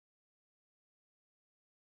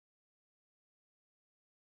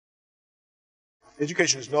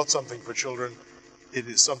Education is not something for children, it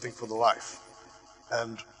is something for the life.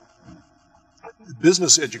 And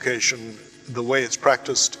business education, the way it's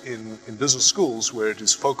practiced in business schools, where it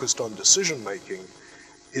is focused on decision making,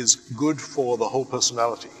 is good for the whole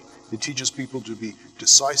personality. It teaches people to be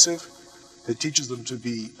decisive, it teaches them to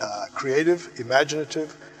be creative,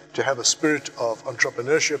 imaginative, to have a spirit of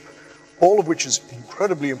entrepreneurship, all of which is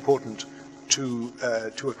incredibly important to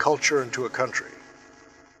a culture and to a country.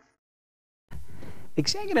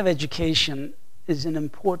 Executive education is an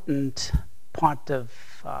important part of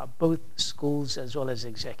both schools as well as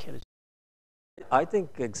executives. I think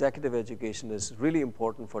executive education is really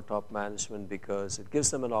important for top management because it gives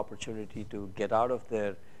them an opportunity to get out of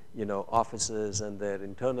their offices and their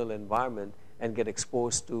internal environment and get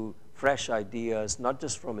exposed to fresh ideas, not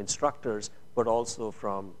just from instructors, but also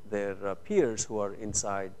from their peers who are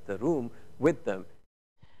inside the room with them.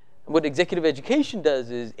 What executive education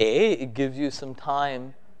does is, A, it gives you some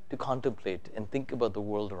time to contemplate and think about the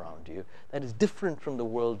world around you that is different from the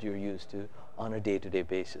world you're used to on a day-to-day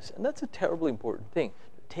basis. And that's a terribly important thing,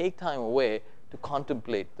 to take time away to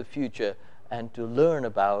contemplate the future and to learn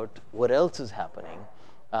about what else is happening,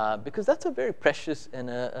 because that's a very precious and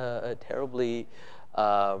a terribly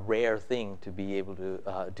rare thing to be able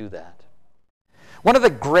to do that. One of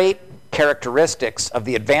the great characteristics of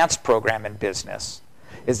the advanced program in business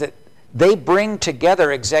is that they bring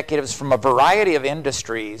together executives from a variety of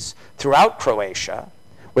industries throughout Croatia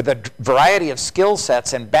with a variety of skill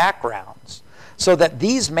sets and backgrounds so that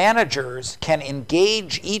these managers can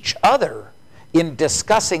engage each other in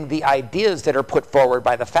discussing the ideas that are put forward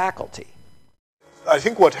by the faculty. I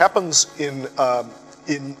think what happens in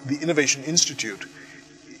the Innovation Institute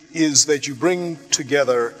is that you bring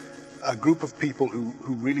together a group of people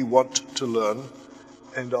who really want to learn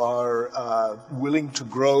and are willing to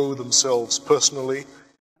grow themselves personally.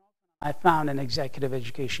 I found in executive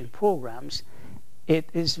education programs, it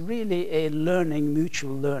is really a learning,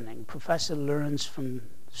 mutual learning. Professor learns from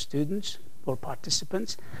students or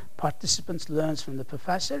participants. Participants learn from the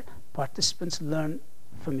professor. Participants learn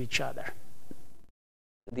from each other.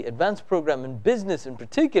 The advanced program in business in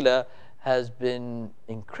particular has been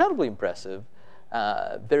incredibly impressive,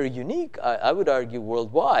 very unique, I would argue,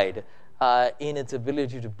 worldwide. In its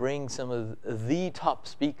ability to bring some of the top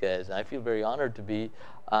speakers. I feel very honored to be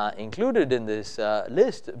included in this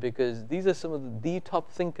list because these are some of the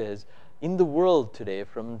top thinkers in the world today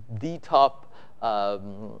from the top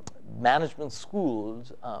management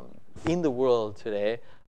schools in the world today.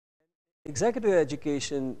 Executive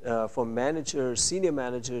education for managers, senior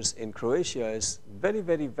managers in Croatia is very,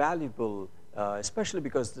 very valuable, especially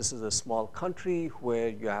because this is a small country where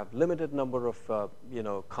you have limited number of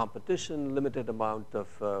competition, limited amount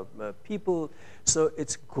of people. So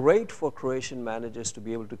it's great for Croatian managers to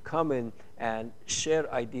be able to come in and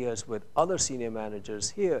share ideas with other senior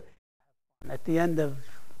managers here. At the end of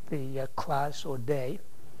the class or day,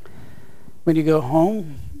 when you go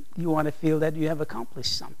home, you want to feel that you have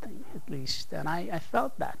accomplished something, at least. And I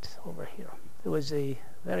felt that over here. It was a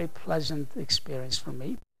very pleasant experience for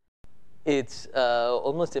me. It's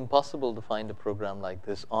almost impossible to find a program like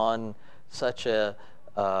this on such an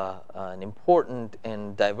important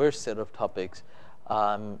and diverse set of topics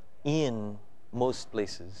in most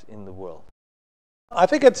places in the world. I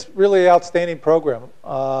think it's really an outstanding program.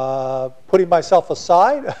 Putting myself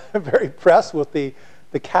aside, I'm very impressed with the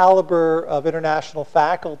caliber of international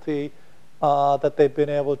faculty that they've been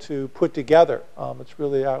able to put together. It's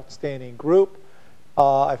really an outstanding group.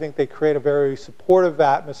 I think they create a very supportive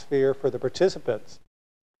atmosphere for the participants.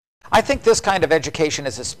 I think this kind of education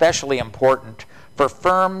is especially important for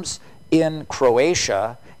firms in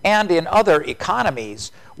Croatia and in other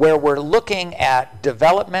economies where we're looking at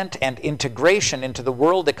development and integration into the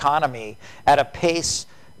world economy at a pace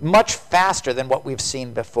much faster than what we've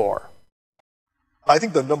seen before. I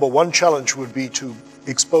think the number one challenge would be to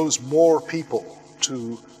expose more people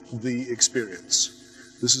to the experience.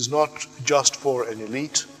 This is not just for an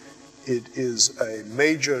elite. It is a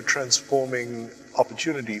major transforming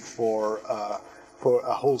opportunity for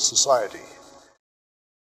a whole society.